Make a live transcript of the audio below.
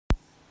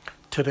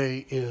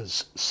Today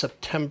is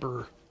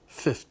September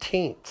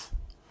 15th,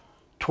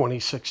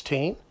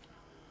 2016,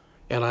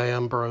 and I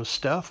am Bro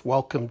Steph.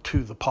 Welcome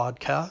to the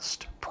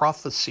podcast,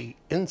 Prophecy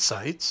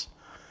Insights.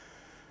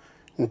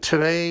 And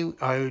today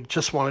I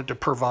just wanted to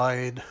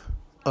provide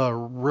a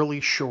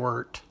really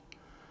short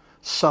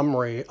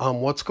summary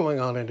on what's going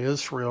on in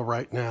Israel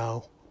right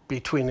now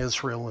between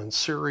Israel and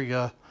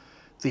Syria,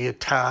 the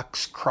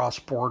attacks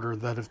cross-border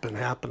that have been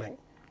happening.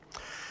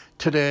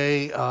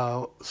 Today,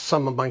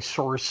 some of my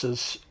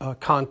sources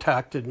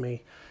contacted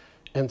me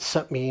and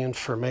sent me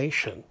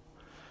information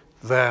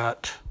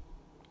that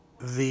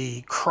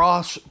the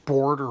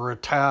cross-border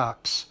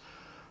attacks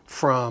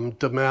from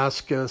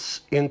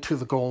Damascus into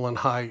the Golan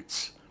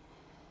Heights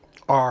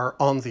are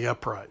on the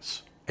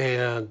uprise.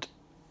 And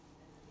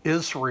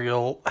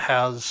Israel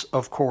has,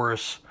 of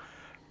course,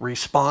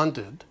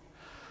 responded.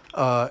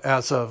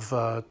 As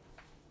of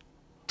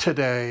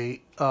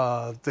today,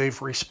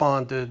 they've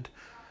responded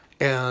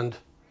and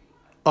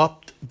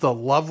upped the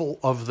level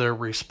of their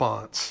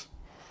response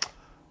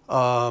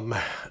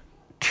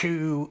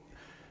to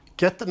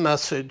get the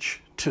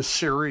message to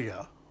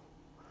Syria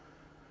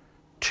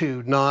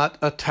to not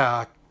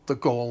attack the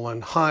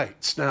Golan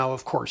Heights. Now,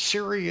 of course,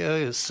 Syria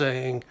is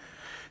saying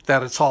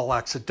that it's all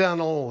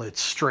accidental, it's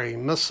stray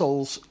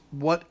missiles.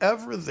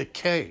 Whatever the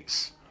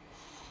case,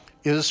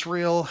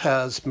 Israel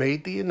has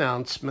made the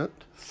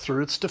announcement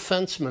through its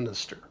defense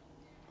minister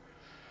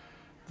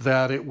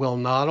that it will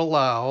not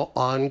allow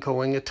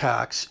ongoing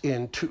attacks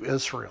into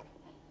Israel.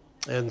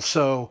 And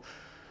so,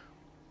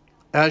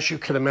 as you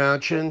can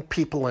imagine,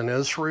 people in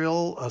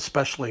Israel,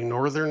 especially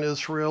northern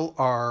Israel,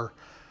 are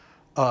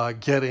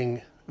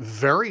getting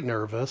very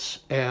nervous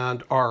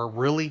and are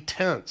really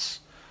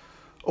tense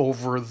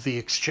over the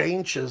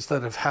exchanges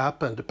that have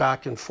happened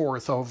back and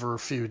forth over a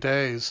few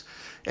days.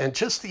 And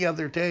just the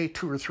other day,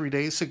 2 or 3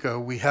 days ago,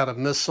 we had a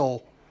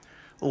missile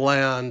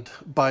land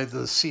by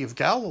the Sea of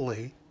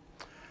Galilee.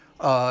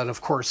 And of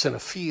course, in a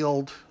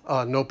field,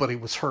 nobody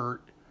was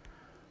hurt.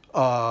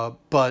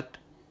 But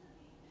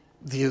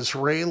the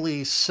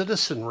Israeli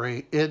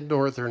citizenry in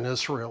northern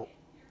Israel,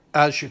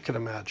 as you can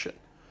imagine,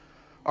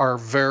 are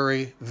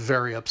very,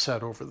 very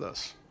upset over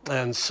this.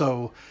 And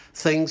so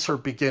things are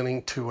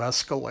beginning to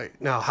escalate.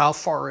 Now, how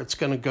far it's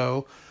going to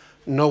go,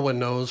 no one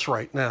knows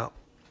right now.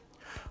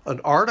 An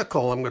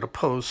article I'm going to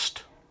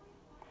post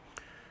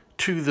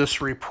to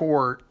this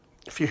report.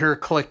 If you hear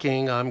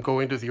clicking, I'm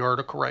going to the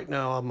article right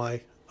now on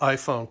my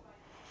iPhone.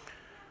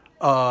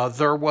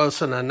 There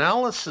was an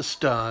analysis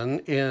done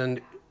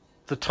in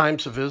the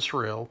Times of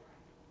Israel.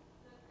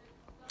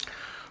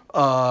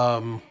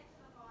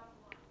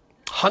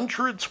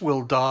 Hundreds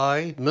will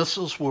die,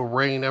 missiles will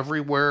rain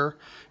everywhere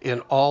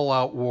in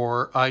all-out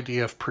war,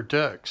 IDF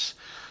predicts.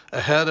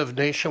 Ahead of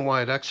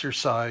nationwide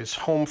exercise,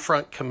 Home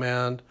Front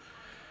Command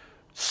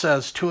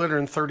says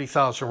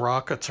 230,000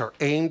 rockets are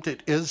aimed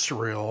at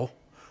Israel,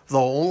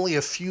 though only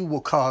a few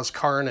will cause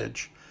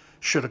carnage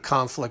should a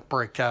conflict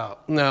break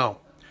out. Now,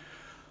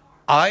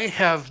 I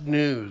have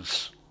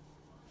news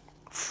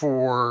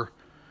for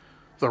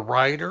the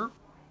writer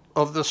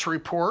of this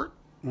report,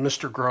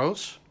 Mr.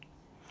 Gross,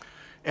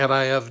 and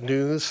I have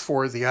news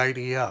for the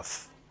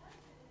IDF.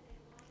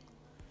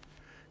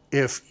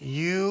 This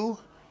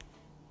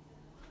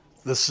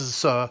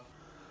is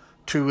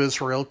to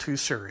Israel, to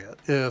Syria.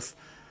 If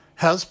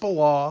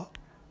Hezbollah,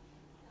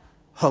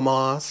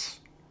 Hamas,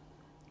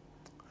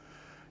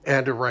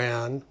 and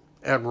Iran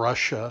and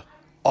Russia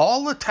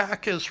all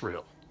attack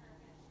Israel,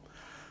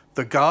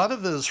 the God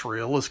of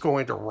Israel is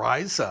going to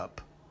rise up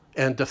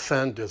and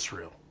defend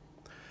Israel.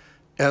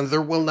 And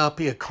there will not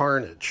be a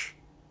carnage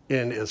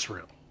in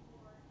Israel.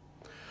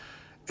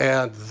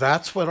 And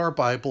that's what our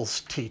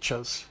Bibles teach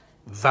us.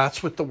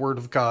 That's what the Word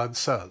of God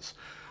says.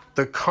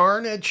 The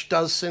carnage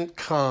doesn't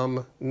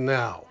come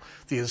now.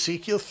 The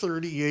Ezekiel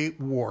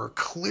 38 war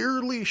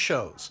clearly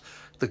shows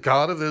the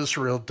God of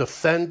Israel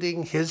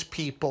defending his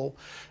people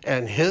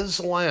and his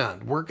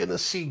land. We're going to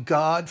see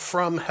God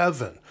from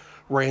heaven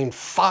rain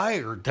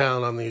fire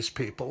down on these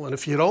people. And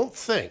if you don't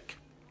think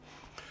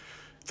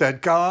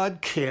that God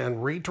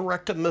can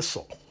redirect a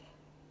missile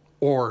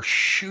or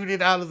shoot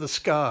it out of the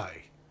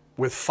sky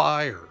with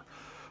fire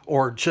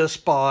or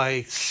just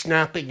by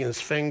snapping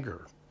his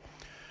finger,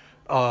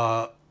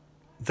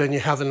 then you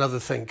have another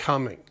thing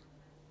coming.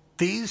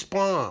 These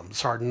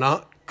bombs are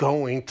not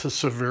going to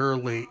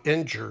severely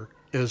injure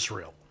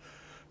Israel.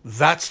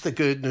 That's the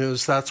good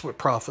news. That's what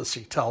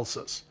prophecy tells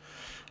us.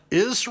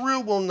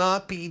 Israel will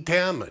not be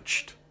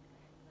damaged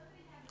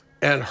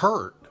and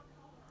hurt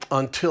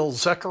until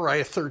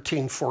Zechariah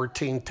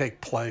 13:14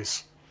 take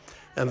place.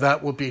 And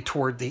that will be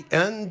toward the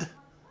end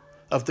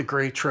of the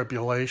Great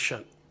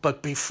Tribulation.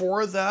 But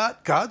before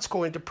that, God's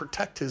going to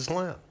protect his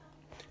land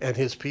and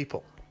his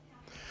people.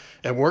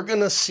 And we're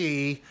going to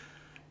see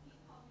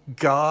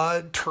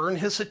God turn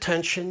his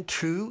attention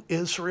to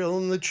Israel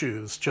and the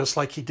Jews, just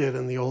like he did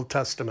in the Old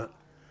Testament.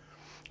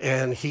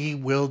 And he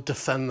will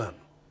defend them.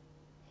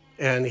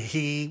 And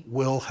he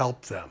will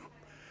help them.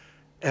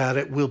 And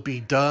it will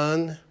be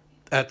done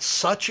at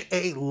such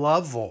a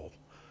level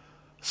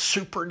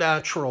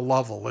supernatural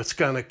level. It's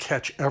going to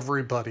catch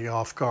everybody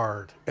off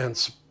guard and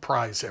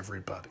surprise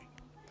everybody.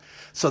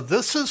 So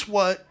this is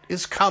what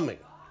is coming.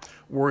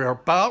 We're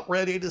about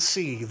ready to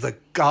see the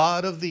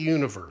God of the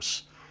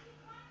universe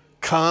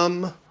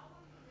come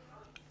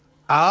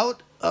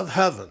out of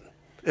heaven,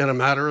 in a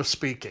matter of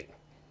speaking,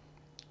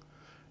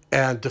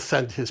 and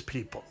defend his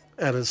people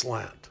and his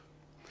land.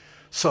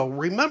 So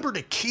remember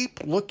to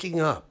keep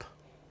looking up,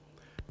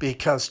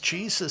 because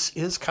Jesus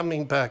is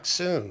coming back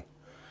soon.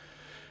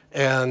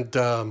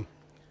 And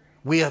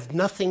we have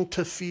nothing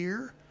to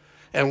fear,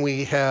 and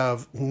we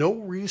have no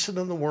reason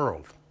in the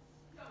world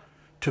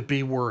to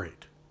be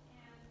worried.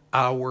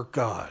 Our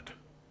God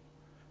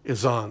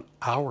is on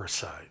our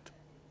side.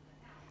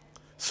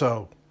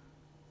 So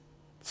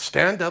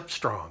stand up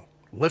strong,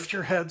 lift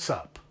your heads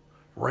up,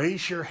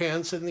 raise your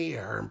hands in the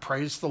air and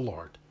praise the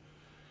Lord.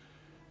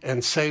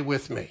 And say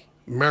with me,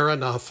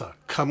 Maranatha,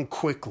 come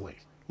quickly,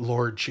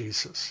 Lord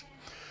Jesus.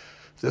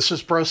 This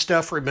is Bro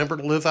Steph. Remember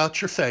to live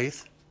out your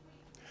faith.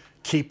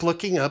 Keep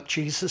looking up.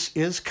 Jesus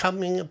is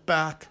coming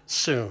back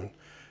soon.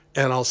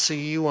 And I'll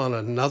see you on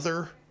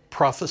another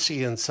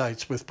Prophecy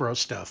Insights with Bro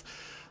Steph.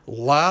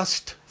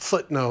 Last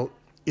footnote,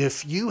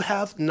 if you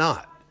have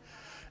not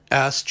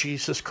asked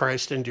Jesus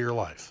Christ into your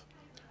life,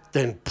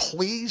 then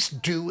please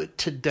do it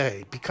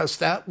today, because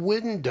that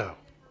window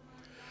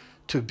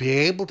to be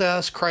able to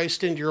ask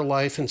Christ into your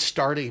life and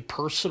start a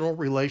personal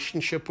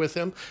relationship with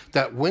him,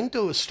 that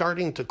window is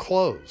starting to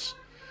close.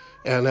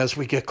 And as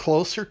we get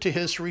closer to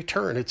his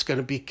return, it's going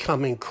to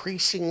become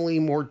increasingly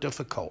more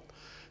difficult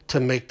to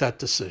make that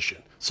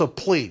decision. So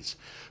please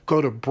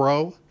go to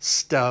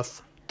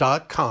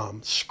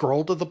brosteph.com,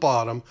 scroll to the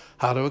bottom,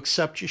 how to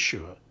accept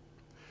Yeshua,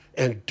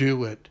 and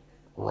do it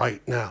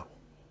right now.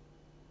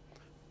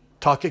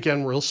 Talk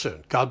again real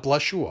soon. God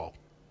bless you all.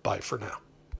 Bye for now.